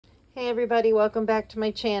Hey everybody, welcome back to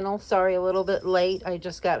my channel. Sorry, a little bit late. I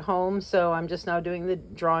just got home, so I'm just now doing the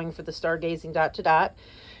drawing for the Stargazing dot to dot.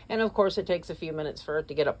 And of course, it takes a few minutes for it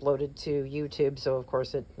to get uploaded to YouTube, so of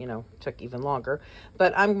course it, took even longer.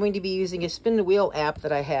 But I'm going to be using a spin the wheel app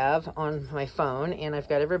that I have on my phone, and I've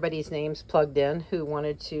got everybody's names plugged in who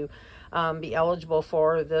wanted to be eligible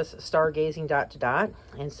for this Stargazing dot to dot.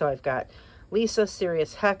 And so I've got Lisa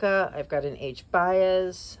Sirius Hecka, I've got an H.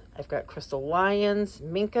 Baez, I've got Crystal Lyons,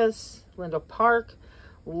 Minkus, Linda Park,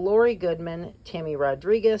 Lori Goodman, Tammy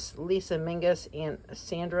Rodriguez, Lisa Mingus, and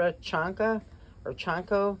Sandra Chanka, or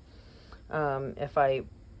Chanko. If I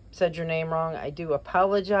said your name wrong, I do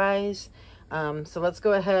apologize. So let's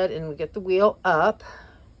go ahead and get the wheel up,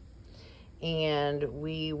 and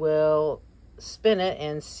we will spin it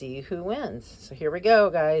and see who wins. So here we go,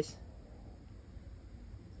 guys.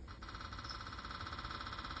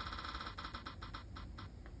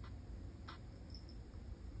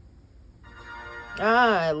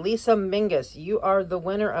 Lisa Mingus, you are the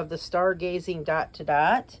winner of the Stargazing dot to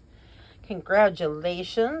dot.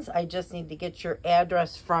 Congratulations. I just need to get your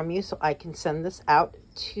address from you so I can send this out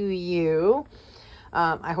to you.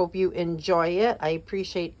 I hope you enjoy it. I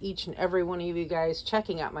appreciate each and every one of you guys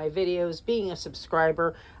checking out my videos, being a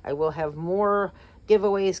subscriber. I will have more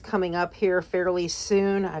giveaways coming up here fairly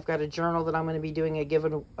soon. I've got a journal that I'm going to be doing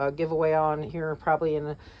a giveaway on here probably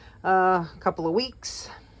in a couple of weeks.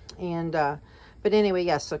 And but anyway,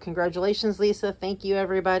 yes, so congratulations, Lisa. Thank you,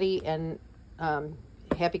 everybody, and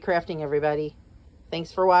happy crafting, everybody.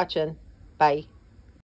 Thanks for watching. Bye.